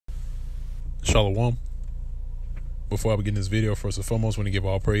Shalom. Before I begin this video, first and foremost, I want to give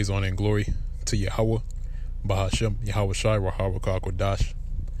all praise, honor, and glory to Yahweh, Bahashem, Yahweh Shai, Rahar, Kodash.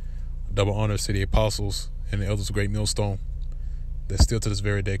 Double honors to the apostles and the elders of Great Millstone that still to this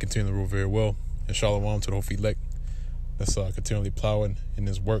very day continue to rule very well. And shalom to the whole elect that's continually plowing in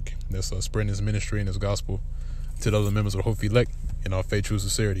this work, that's spreading his ministry and his gospel to the other members of the whole elect in our faith, true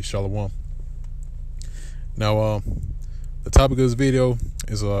sincerity. Shalom. Now, the topic of this video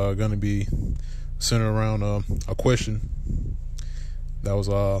is going to be centered around a question that was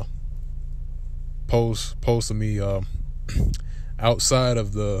posed to me outside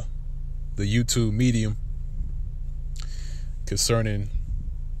of the YouTube medium concerning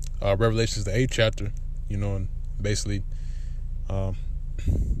Revelations, the 8th chapter, and basically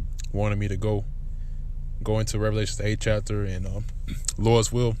wanted me to go into Revelations, the 8th chapter, and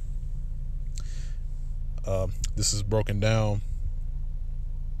Lord's will. This is broken down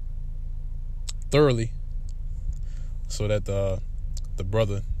thoroughly so that the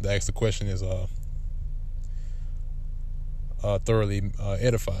brother that asked the question is thoroughly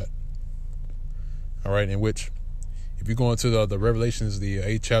edified. All right, in which, if you go into the Revelations, the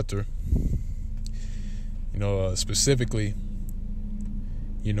 8th chapter, specifically,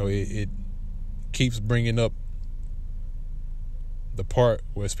 it keeps bringing up the part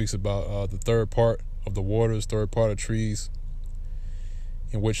where it speaks about the third part of the waters, third part of trees,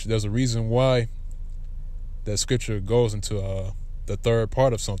 in which there's a reason why that scripture goes into the third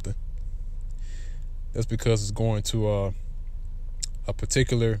part of something. That's because it's going to a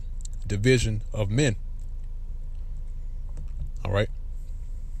particular division of men. All right,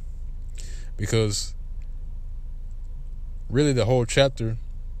 because really the whole chapter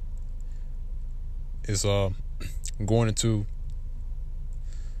is going into,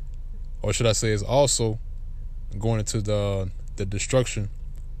 or should I say, is also going into the destruction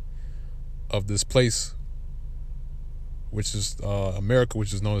of this place, which is America,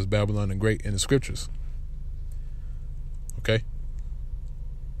 which is known as Babylon the Great in the scriptures. Okay.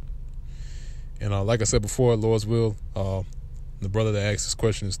 And like I said before, Lord's will, the brother that asked this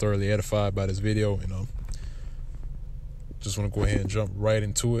question is thoroughly edified by this video, and just want to go ahead and jump right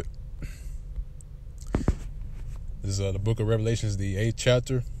into it. This is the book of Revelations, the 8th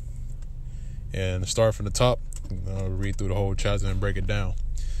chapter, and start from the top. I'll read through the whole chapter and break it down.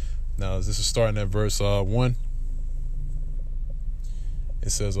 Now, this is starting at verse 1. It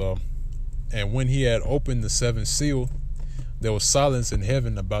says, and when he had opened the seventh seal, there was silence in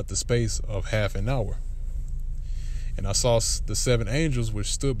heaven about the space of half an hour. And I saw the seven angels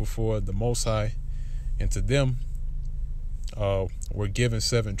which stood before the Most High, and to them were given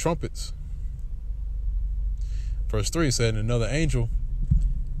seven trumpets. Verse 3 said, and another angel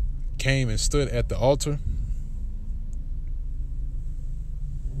came and stood at the altar,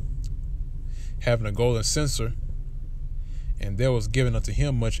 having a golden censer, and there was given unto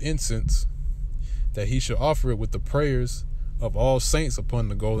him much incense, that he should offer it with the prayers of all saints upon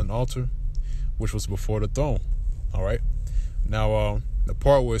the golden altar, which was before the throne. All right. Now, the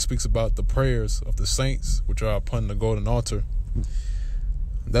part where it speaks about the prayers of the saints, which are upon the golden altar,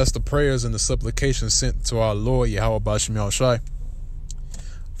 that's the prayers and the supplications sent to our Lord Yahweh Bashem Shai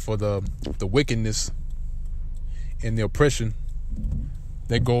for the wickedness and the oppression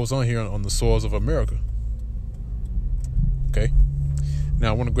that goes on here on the soils of America. Okay. Now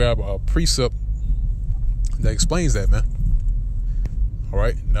I want to grab a precept that explains that, man. All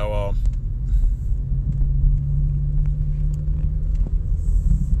right. Now,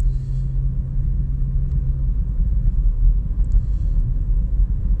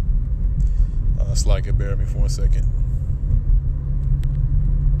 Slack it, bear with me for 1 second.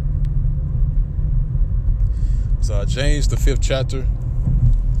 So James, the 5th chapter,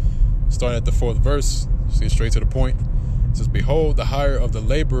 starting at the 4th verse, see straight to the point. It says, behold, the hire of the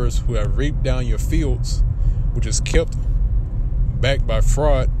laborers who have reaped down your fields, which is kept back by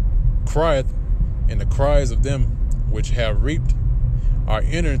fraud, crieth, and the cries of them which have reaped are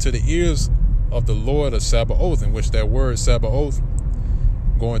entered into the ears of the Lord of Sabaoth, in which that word Sabaoth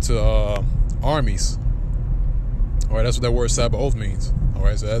going to armies. All right, that's what that word Sabaoth means. All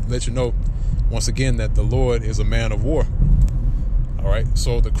right, so that lets you know once again that the Lord is a man of war. All right,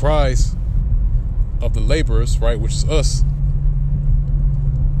 so the cries of the laborers, right, which is us,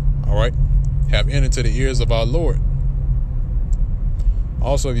 all right, have entered into the ears of our Lord.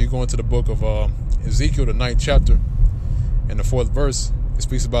 Also, if you go into the book of Ezekiel, the 9th chapter, and the 4th verse, it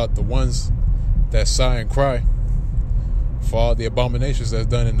speaks about the ones that sigh and cry for all the abominations that's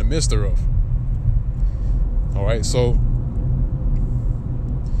done in the midst thereof. All right, so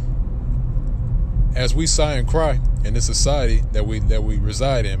as we sigh and cry in this society that we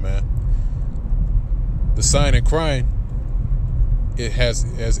reside in, man, the sighing and crying, it has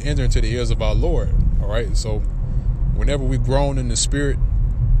entered into the ears of our Lord. All right. So whenever we groan in the spirit,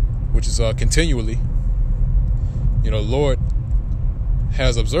 which is continually, the Lord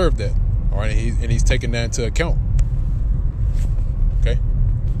has observed that. All right. And he's taken that into account. Okay.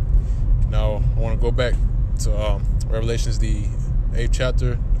 Now I want to go back to Revelations, the 8th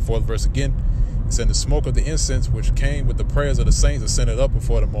chapter, the 4th verse again. It said, the smoke of the incense which came with the prayers of the saints ascended up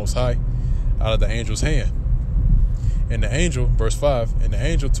before the Most High out of the angel's hand. And the angel, verse 5, and the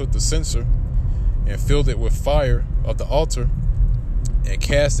angel took the censer and filled it with fire of the altar and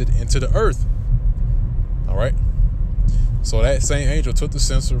cast it into the earth. All right. So that same angel took the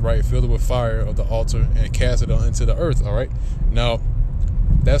censer, right, filled it with fire of the altar and cast it into the earth. All right. Now,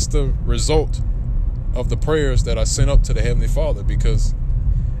 that's the result of the prayers that are sent up to the Heavenly Father, because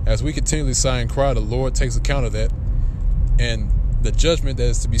as we continually sigh and cry, the Lord takes account of that, and the judgment that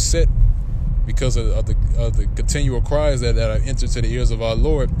is to be set because of the continual cries that are entered to the ears of our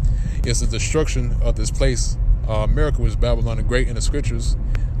Lord is the destruction of this place, America, which is Babylon the Great in the scriptures,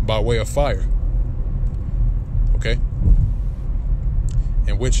 by way of fire. Okay,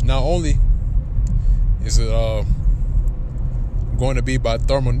 in which not only is it going to be by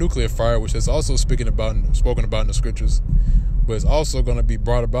thermonuclear fire, which is also spoken about in the scriptures, but it's also going to be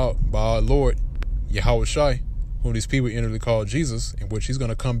brought about by our Lord Yahweh Shai, whom these people inwardly call Jesus, in which he's going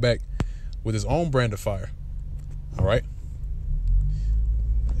to come back with his own brand of fire. All right,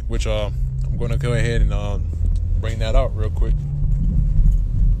 which I'm going to go ahead and bring that out real quick.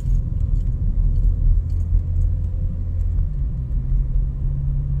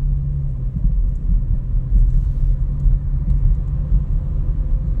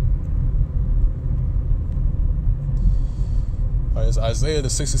 It's Isaiah the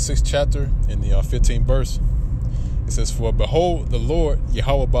 66th chapter in the 15th verse. It says, for behold, the Lord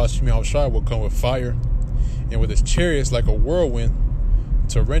Yahweh Ba'Shem Yahushua will come with fire, and with his chariots like a whirlwind,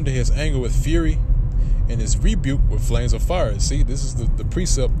 to render his anger with fury and his rebuke with flames of fire. See, this is the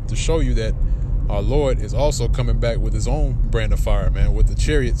precept to show you that our Lord is also coming back with his own brand of fire, man, with the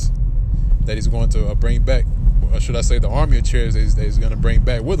chariots that he's going to bring back, or should I say the army of chariots that he's going to bring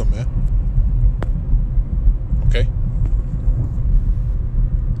back with him, man. Okay.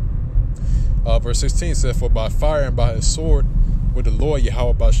 Verse 16 says, for by fire and by his sword with the Lord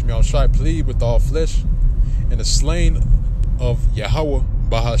Yahweh Ba'Shem Yahushua plead with all flesh, and the slain of Yahweh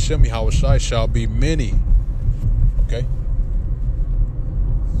Ba'Shem Yahushua shall be many. Okay.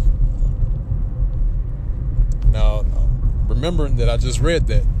 Now, remember that I just read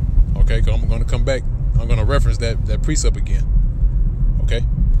that. Okay, because I'm going to come back. I'm going to reference that precept again. Okay.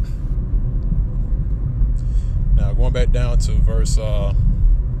 Now, going back down to verse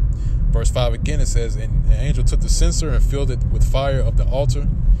 5 again, it says, and the angel took the censer and filled it with fire of the altar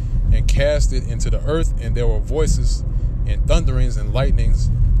and cast it into the earth, and there were voices and thunderings and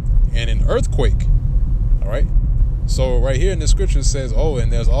lightnings and an earthquake. All right. So right here in the scripture it says, oh,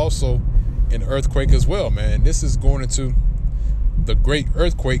 and there's also an earthquake as well, man. And this is going into the great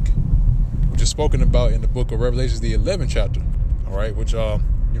earthquake, which is spoken about in the book of Revelations, the 11th chapter. All right. Which, I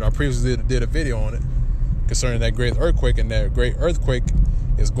previously did a video on it concerning that great earthquake, and that great earthquake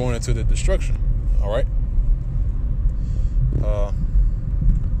is going into the destruction. All right.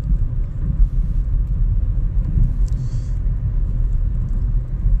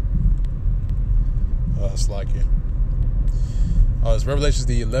 It's like it. It's Revelations,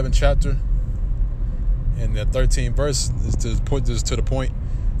 the 11th chapter, and the 13th verse is to put this to the point.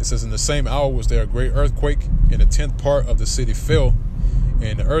 It says, in the same hour was there a great earthquake, and the 10th part of the city fell,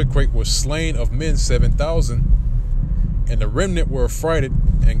 and the earthquake was slain of men 7,000, and the remnant were affrighted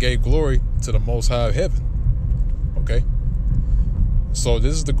and gave glory to the Most High of heaven. Okay. So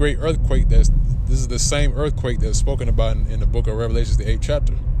this is the great earthquake. This is the same earthquake that's spoken about in the book of Revelations, the 8th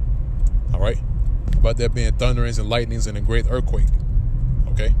chapter. All right. About there being thunderings and lightnings and a great earthquake.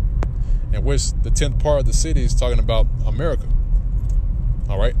 Okay. And which the 10th part of the city is talking about America.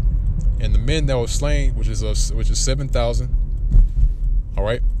 All right. And the men that were slain, which is 7,000. All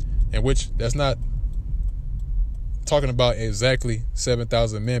right. And which that's not talking about exactly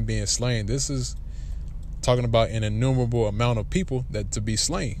 7,000 men being slain. This is talking about an innumerable amount of people that to be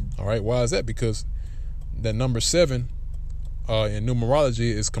slain. All right. Why is that? Because the number 7 in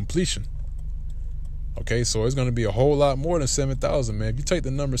numerology is completion. Okay, so it's going to be a whole lot more than 7,000, man. If you take the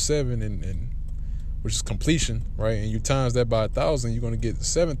number 7 and which is completion, right, and you times that by 1,000, you're going to get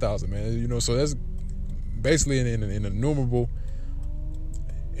 7,000, man. So that's basically an innumerable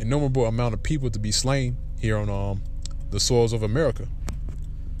amount of people to be slain here on the soils of America.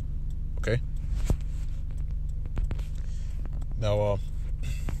 Okay. Now, I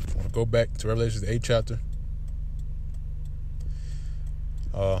want to go back to Revelation, the 8th chapter,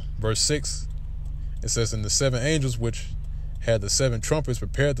 Verse 6, it says, and the 7 angels which had the 7 trumpets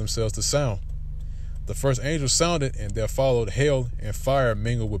prepared themselves to sound. The first angel sounded, and there followed hail and fire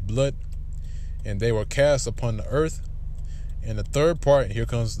mingled with blood, and they were cast upon the earth. And the third part, here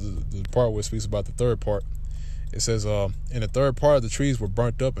comes the part where it speaks about the third part. It says, in the third part, the trees were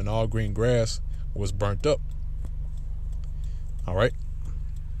burnt up, and all green grass was burnt up. All right.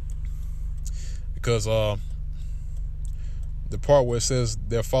 Because the part where it says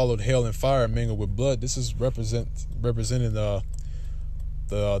there followed hail and fire mingled with blood, this is representing the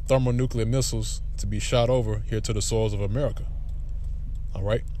thermonuclear missiles to be shot over here to the soils of America. All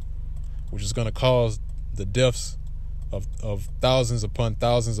right. Which is going to cause the deaths of thousands upon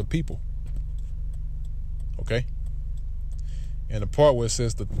thousands of people. Okay. And the part where it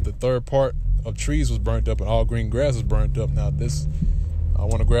says the third part of trees was burnt up and all green grass was burnt up. Now this, I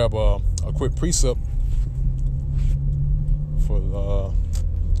want to grab a quick precept for,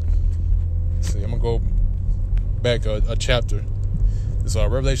 see, I'm going to go back a chapter. This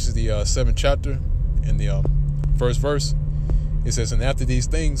Revelation is the 7th chapter, in the first verse. It says, and after these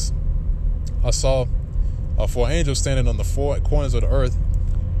things, I saw 4 angels standing on the 4 corners of the earth,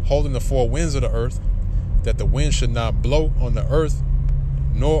 holding the 4 winds of the earth, that the wind should not blow on the earth,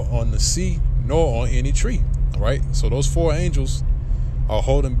 nor on the sea, nor on any tree. All right. So those 4 angels are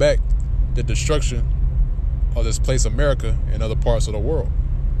holding back the destruction of this place, America, and other parts of the world.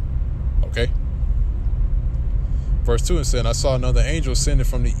 Okay. Verse 2, it said, I saw another angel ascending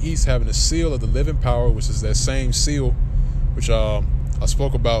from the east, having a seal of the living power, which is that same seal which I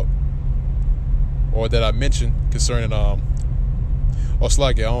spoke about, or that I mentioned concerning I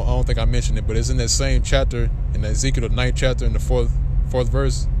don't think I mentioned it, but it's in that same chapter, in Ezekiel, the 9th chapter, in the fourth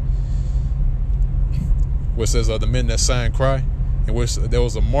verse, where it says, the men that sigh and cry, in which there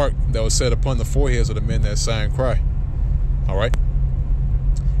was a mark that was set upon the foreheads of the men that sigh and cry. All right.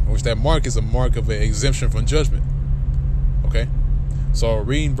 In which that mark is a mark of an exemption from judgment. Okay. So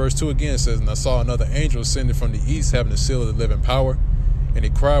reading verse 2 again, it says, and I saw another angel ascending from the east, having the seal of the living power, and he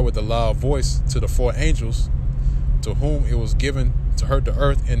cried with a loud voice to the 4 angels, to whom it was given to hurt the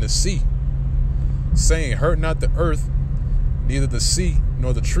earth and the sea, saying, hurt not the earth, neither the sea,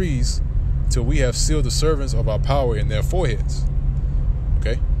 nor the trees, till we have sealed the servants of our power in their foreheads.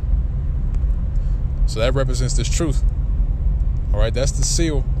 Okay. So that represents this truth. All right. That's the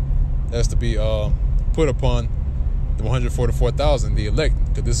seal that's to be put upon the 144,000, the elect.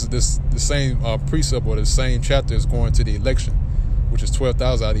 Because this is the same precept, or the same chapter is going to the election, which is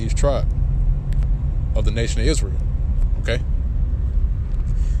 12,000 out of each tribe of the nation of Israel. Okay.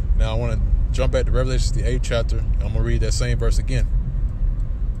 Now I want to jump back to Revelation, the 8th chapter. I'm going to read that same verse again.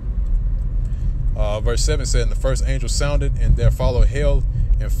 Verse 7 said, and the first angel sounded, and there followed hail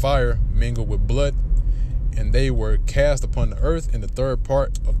and fire mingled with blood, and they were cast upon the earth, and the third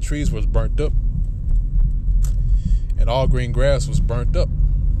part of trees was burnt up, and all green grass was burnt up.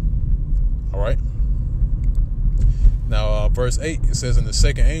 All right. Now, verse 8, it says, and the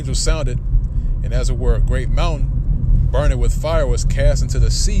second angel sounded, and as it were a great mountain, burning with fire, was cast into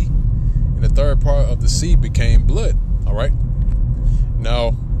the sea, and the third part of the sea became blood. All right.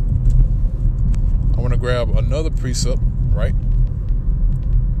 Now, I want to grab another precept, right?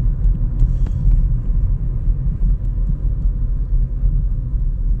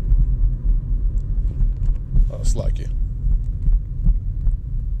 It's like it.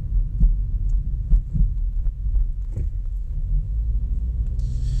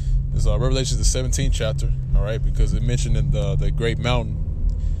 This Revelation is the 17th chapter, all right, because it mentioned in the great mountain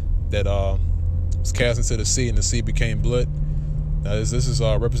that was cast into the sea, and the sea became blood. Now this is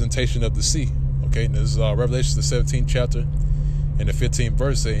a representation of the sea. Okay, and this is Revelation, the 17th chapter, and the 15th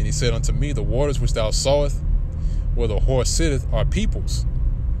verse, and he said unto me, the waters which thou sawest, where the horse sitteth, are peoples,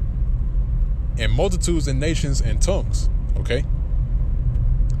 and multitudes, and nations, and tongues. Okay,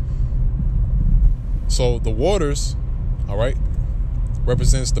 so the waters, all right,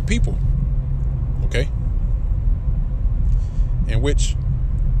 represents the people. Okay, in which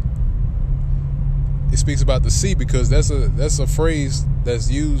it speaks about the sea, because that's a phrase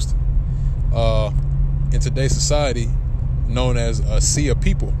that's used in today's society, known as a sea of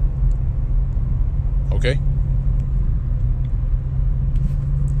people. Okay.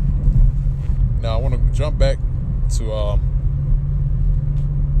 Now I want to jump back to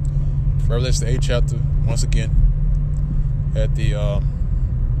Revelation, the 8th chapter, once again, at the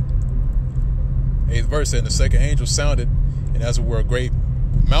 8th verse. And the second angel sounded, and as it were a great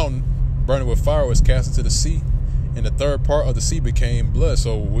mountain burning with fire was cast into the sea, and the third part of the sea became blood.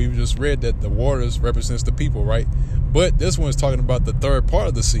 So we just read that the waters represents the people, right? But this one is talking about the third part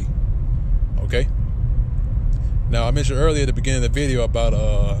of the sea. Okay. Now, I mentioned earlier at the beginning of the video about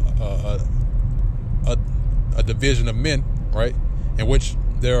a division of men, right? In which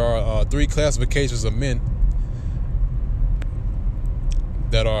there are 3 classifications of men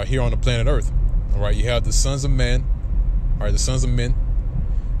that are here on the planet Earth. All right, you have the sons of man, all right, the sons of men.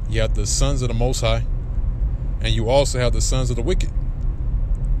 You have the sons of the Most High, and you also have the sons of the wicked.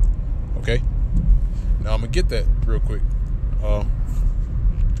 Okay, now I'm gonna get that real quick. Now,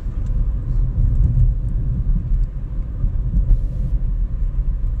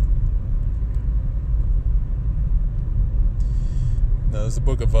 there's the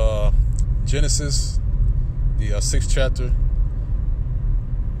book of Genesis, the 6th chapter,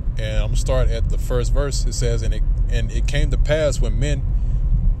 and I'm gonna start at the first verse. It says, "And it came to pass when men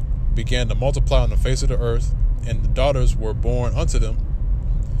began to multiply on the face of the earth, and the daughters were born unto them,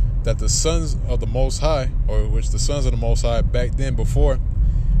 that the sons of the Most High," or which the sons of the Most High back then, before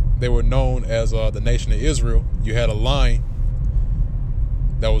they were known as the nation of Israel, you had a line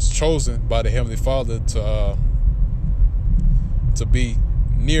that was chosen by the Heavenly Father to be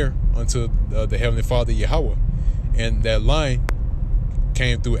near unto the Heavenly Father Yahweh, and that line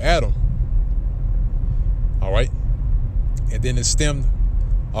came through Adam. All right, and then it stemmed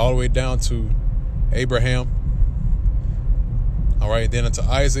all the way down to Abraham. All right, and then unto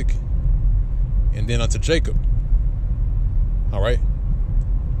Isaac, and then unto Jacob. All right.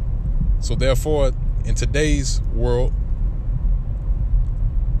 So therefore, in today's world,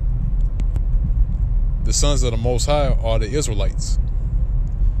 the sons of the Most High are the Israelites.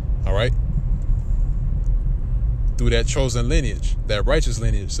 All right. Through that chosen lineage, that righteous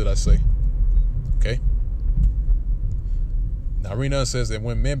lineage, should I say. Okay. Now, read on, says that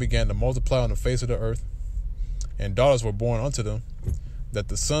when men began to multiply on the face of the earth, and daughters were born unto them, that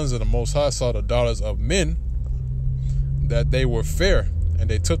the sons of the Most High saw the daughters of men, that they were fair, and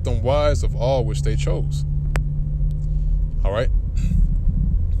they took them wives of all which they chose. All right.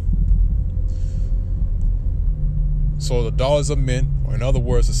 So the daughters of men, or in other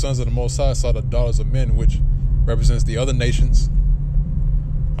words, the sons of the Most High saw the daughters of men, which represents the other nations.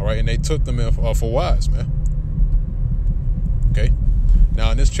 All right, and they took them for wives, man. Okay. Now,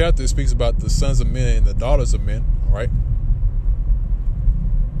 in this chapter, it speaks about the sons of men and the daughters of men. All right,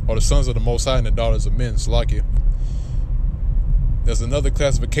 or the sons of the Most High and the daughters of men. Salakia. There's another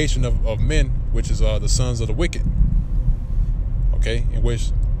classification of men, which is the sons of the wicked. Okay, in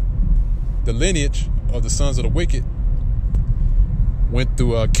which the lineage of the sons of the wicked went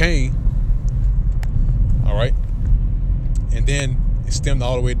through Cain. All right, and then it stemmed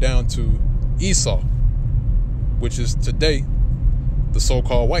all the way down to Esau, which is today the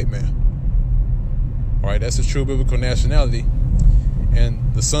so-called white man. All right, that's the true biblical nationality.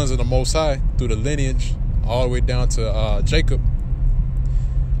 And the sons of the Most High, through the lineage all the way down to Jacob,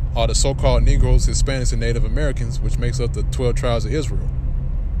 are the so-called Negroes, Hispanics, and Native Americans, which makes up the 12 tribes of Israel.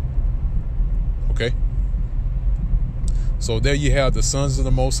 Okay? So there you have the sons of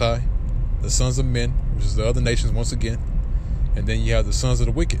the Most High, the sons of men, which is the other nations once again, and then you have the sons of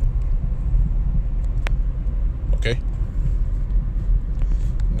the wicked. Okay?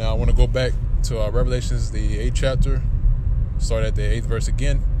 Now I want to go back to Revelations, the 8th chapter, start at the 8th verse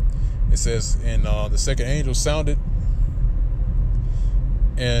again. It says, "And the second angel sounded,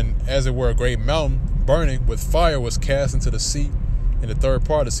 and as it were a great mountain burning with fire was cast into the sea, and the third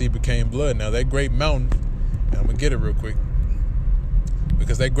part of the sea became blood." Now that great mountain, and I'm going to get it real quick,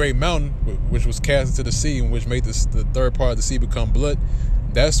 because that great mountain, which was cast into the sea and which made the third part of the sea become blood,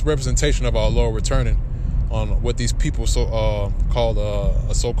 that's representation of our Lord returning on what these people called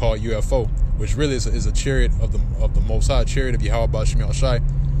a so-called UFO, which really is a chariot of the Most High, chariot of Yahweh Ba'Shem Yahushai,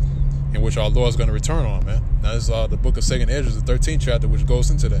 in which our Lord is going to return on, man. Now this is the book of 2nd Esdras, the 13th chapter, which goes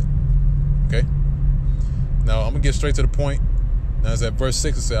into that. Okay. Now I'm gonna get straight to the point. Now it's at verse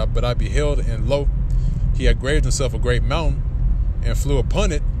 6. It says, "But I beheld, and lo, he had graved himself a great mountain, and flew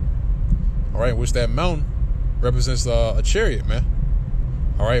upon it." All right, which that mountain represents a chariot, man.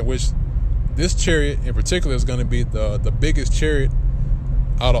 All right, which this chariot in particular is going to be the biggest chariot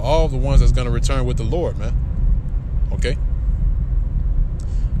out of all the ones that's going to return with the Lord, man. Okay.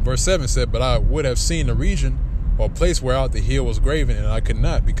 Verse 7 said, "But I would have seen the region or place whereout the hill was graven, and I could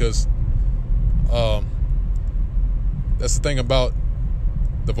not," because that's the thing about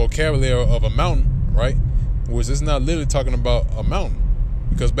the vocabulary of a mountain, right? Which is not literally talking about a mountain,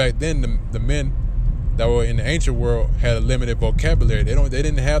 because back then the men that were in the ancient world had a limited vocabulary. They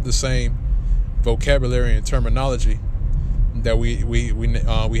didn't have the same vocabulary and terminology that we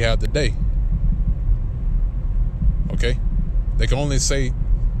have today. Okay, they can only say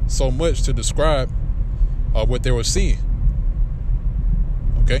so much to describe what they were seeing.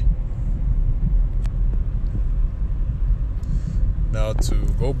 Okay. Now to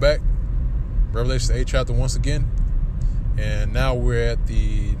go back, Revelation 8 chapter once again, and now we're at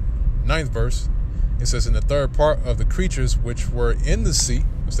the 9th verse. It says, in the third part of the creatures which were in the sea,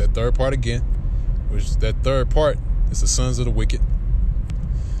 it's that third part again, which that third part is the sons of the wicked,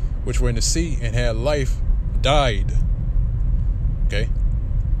 which were in the sea and had life, died. Okay.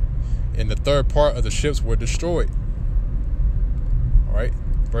 And the third part of the ships were destroyed. All right.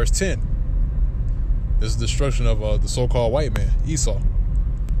 Verse 10. This is destruction of the so-called white man, Esau.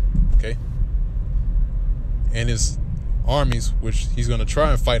 Okay. And his armies, which he's going to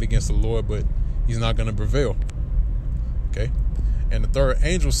try and fight against the Lord, but he's not going to prevail. Okay. And the third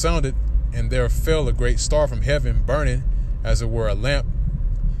angel sounded, and there fell a great star from heaven, burning as it were a lamp.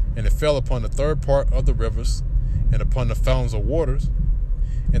 And it fell upon the third part of the rivers and upon the fountains of waters.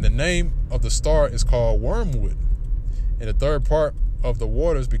 And the name of the star is called Wormwood. And the third part of the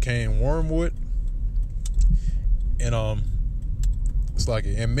waters became wormwood. And it's like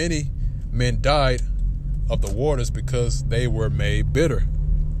it. And many men died of the waters because they were made bitter.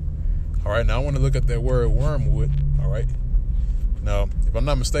 All right, now I want to look at that word wormwood. All right. Now, if I'm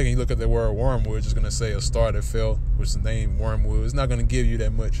not mistaken, you look at that word wormwood, it's just going to say a star that fell, which is the name wormwood. It's not going to give you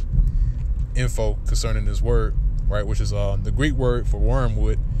that much info concerning this word, right? Which is the Greek word for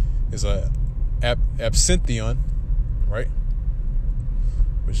wormwood is absinthion, right?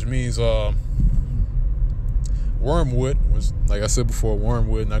 Which means wormwood was, like I said before,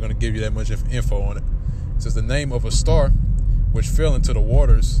 wormwood. Not going to give you that much info on it. It says the name of a star which fell into the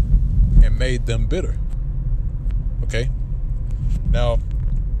waters and made them bitter. Okay. Now,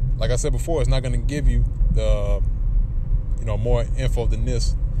 like I said before, it's not going to give you the, more info than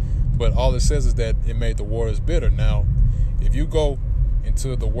this, but all it says is that it made the waters bitter. Now, if you go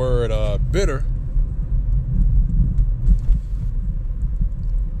into the word bitter,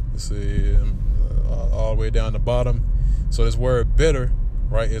 let's see, all the way down the bottom. So this word bitter,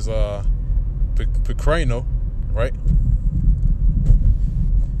 right, is pikrano, right?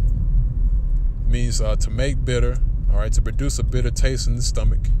 Means to make bitter. All right, to produce a bitter taste in the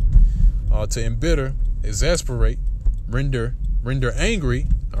stomach, to embitter, exasperate, render angry.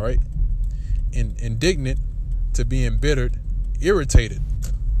 All right, indignant, to be embittered, irritated,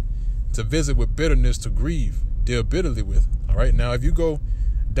 to visit with bitterness, to grieve, deal bitterly with. All right, now if you go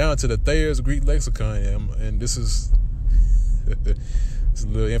down to the Thayer's Greek lexicon, and this is this is a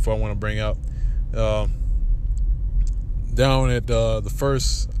little info I want to bring out. Down at the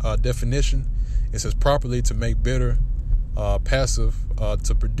first definition. It says properly to make bitter, passive,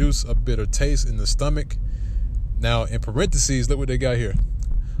 to produce a bitter taste in the stomach. Now, in parentheses, look what they got here.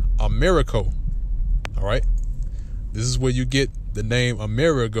 Americo. All right. This is where you get the name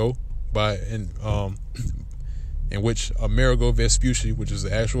Amerigo in which Amerigo Vespucci, which is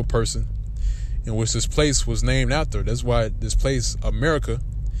the actual person, in which this place was named after. That's why this place, America,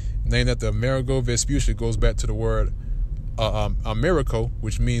 named after Amerigo Vespucci, goes back to the word Americo,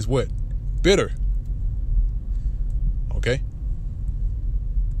 which means what? Bitter. Okay.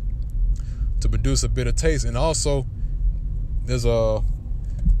 To produce a bitter taste. And also there's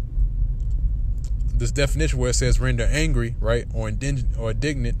this definition where it says render angry, right, or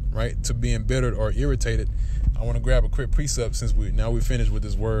indignant, right, to be embittered or irritated. I want to grab a quick precept since we finished with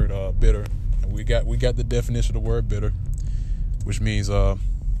this word bitter, and we got the definition of the word bitter, which means we'll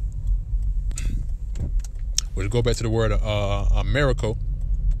go back to the word Americo,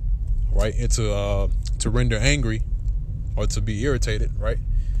 right, and to render angry or to be irritated, right?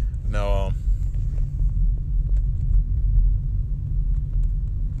 Now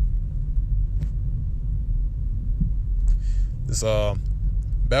this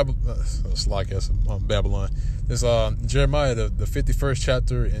Babylon. This Jeremiah, the 51st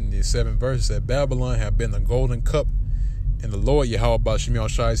chapter in the 7th verse, said, Babylon had been the golden cup in the Lord Yahweh Ba'Shem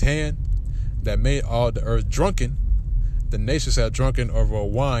Yahushai's hand that made all the earth drunken. The nations have drunken over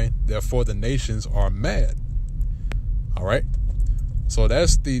wine, therefore the nations are mad. All right. So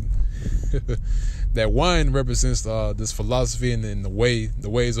that's that wine represents this philosophy and the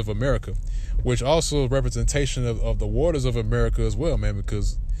ways of America, which also is representation of the waters of America as well, man,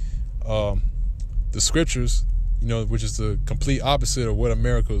 because the scriptures, which is the complete opposite of what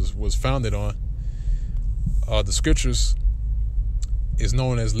America was founded on, the scriptures is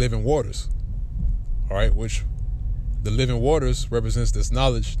known as living waters. All right, which the living waters represents this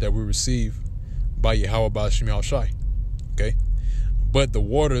knowledge that we receive by Yahweh Ba'Shem Yahushai. Okay. But the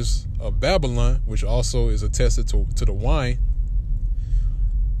waters of Babylon, which also is attested to the wine,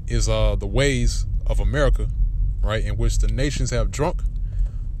 is the ways of America, right, in which the nations have drunk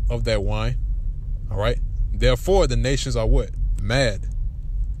of that wine. All right. Therefore, the nations are what? Mad.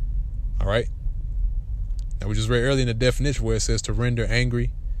 All right. Now, we just read earlier in the definition where it says to render angry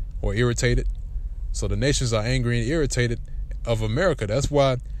or irritated. So the nations are angry and irritated of America. That's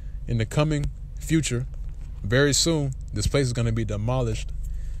why in the coming future, very soon, this place is going to be demolished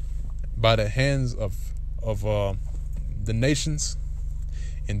by the hands of the nations.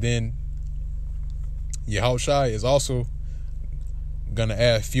 And then Yahushua is also going to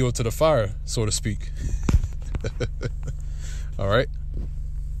add fuel to the fire, so to speak. All right.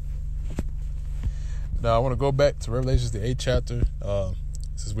 Now I want to go back to Revelations, the 8th chapter.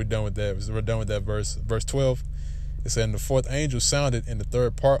 Since we're done with that verse 12. It said, and the fourth angel sounded, and the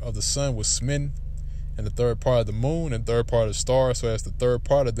third part of the sun was smitten, and the third part of the moon, and the third part of the stars, so as the third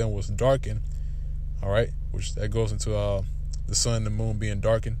part of them was darkened. All right, which that goes into the sun and the moon being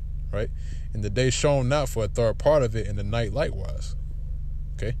darkened, right? And the day shone not for a third part of it, and the night likewise.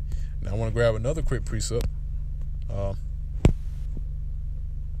 Okay. Now I want to grab another quick precept.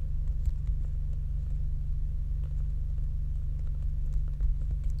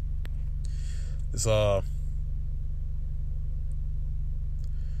 It's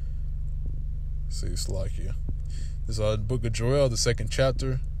see, it's like here. This book of Joel, the 2nd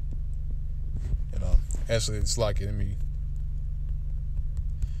chapter, and actually it's like let me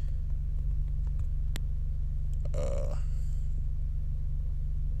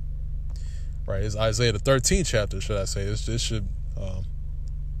right, it's Isaiah the 13th chapter, should I say? This should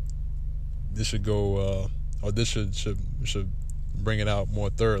go or this should bring it out more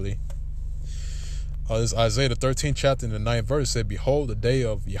thoroughly. This Isaiah the 13th chapter in the 9th verse said, behold, the day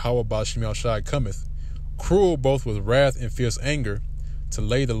of Yahweh Ba'Shem Yahushai cometh, cruel both with wrath and fierce anger, to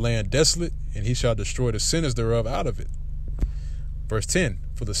lay the land desolate, and he shall destroy the sinners thereof out of it. Verse 10,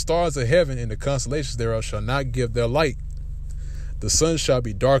 for the stars of heaven and the constellations thereof shall not give their light. The sun shall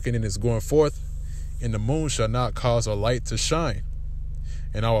be darkened in its going forth, and the moon shall not cause her light to shine.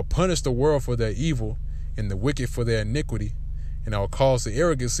 And I will punish the world for their evil, and the wicked for their iniquity, and I will cause the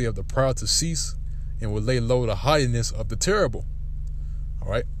arrogancy of the proud to cease, and will lay low the haughtiness of the terrible. All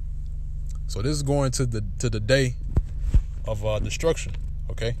right. So this is going to the day of destruction.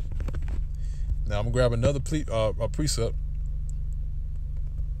 Okay. Now I'm gonna grab another precept,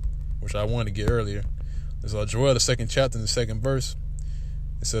 which I wanted to get earlier. This Joel the 2nd chapter in the 2nd verse.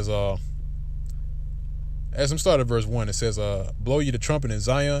 It says, as I'm starting at verse 1, it says, blow ye the trumpet in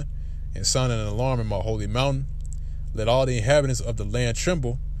Zion, and sound an alarm in my holy mountain. Let all the inhabitants of the land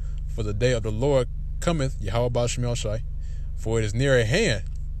tremble, for the day of the Lord cometh, Yahweh Ba'Shem Yahushai, for it is near at hand,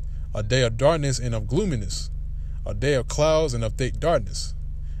 a day of darkness and of gloominess, a day of clouds and of thick darkness,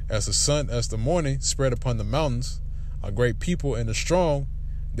 as the morning spread upon the mountains, a great people and a strong,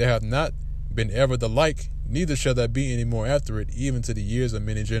 there have not been ever the like, neither shall there be any more after it, even to the years of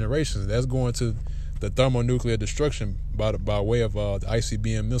many generations. That's going to the thermonuclear destruction by way of the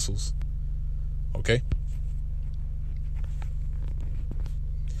ICBM missiles. Okay.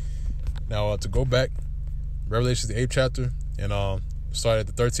 Now, to go back, Revelation, the 8th chapter, and start at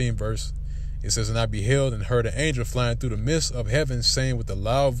the 13th verse. It says, and I beheld and heard an angel flying through the midst of heaven, saying with a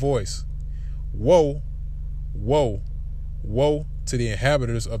loud voice, woe, woe, woe to the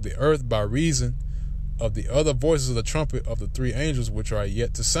inhabitants of the earth by reason of the other voices of the trumpet of the 3 angels which are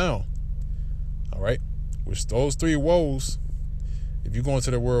yet to sound. All right. Which those 3 woes, if you go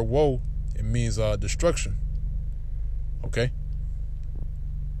into the word woe, it means destruction. Okay.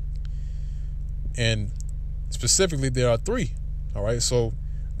 And specifically, there are 3. All right. So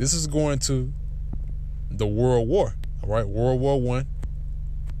this is going to the World War. All right. World War I.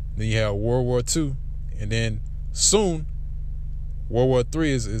 Then you have World War II. And then soon, World War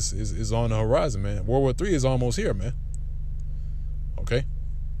III is on the horizon, man. World War III is almost here, man. Okay.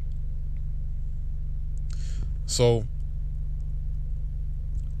 So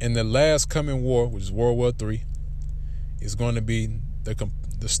in the last coming war, which is World War III, is going to be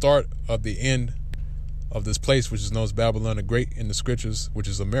the start of the end of this place, which is known as Babylon the Great in the scriptures, which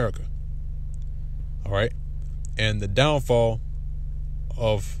is America. All right. And the downfall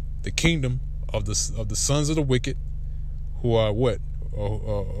of the kingdom of the sons of the wicked, who are what?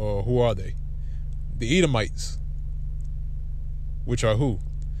 Or who are they? The Edomites, which are who?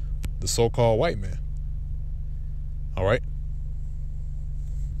 The so-called white man. All right.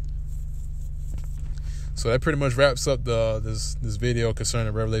 So that pretty much wraps up this video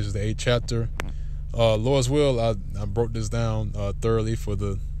concerning Revelation, the 8th chapter. Lord's will, I broke this down thoroughly for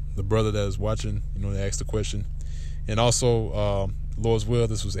the brother that is watching, to ask the question. And also, Lord's will,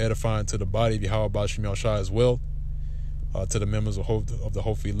 this was edifying to the body of Yahweh Ba'Shem Yahushai as well, to the members of the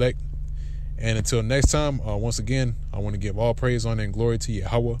hopeful elect. And until next time, once again, I want to give all praise, honor, and glory to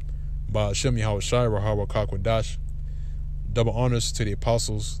Yahweh Ba'Shem Yahushai, Rahawah Kakwadash. Double honors to the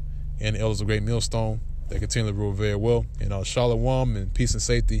apostles and the elders of Great Millstone, They continually rule very well. And Shalom and peace and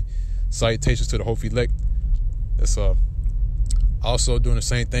safety. Salutations to the Hope Elect. That's also doing the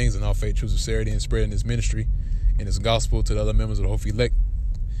same things in our faith, true sincerity, and spreading this ministry and this gospel to the other members of the Hope Elect.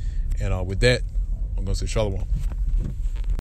 And with that, I'm going to say Shalom.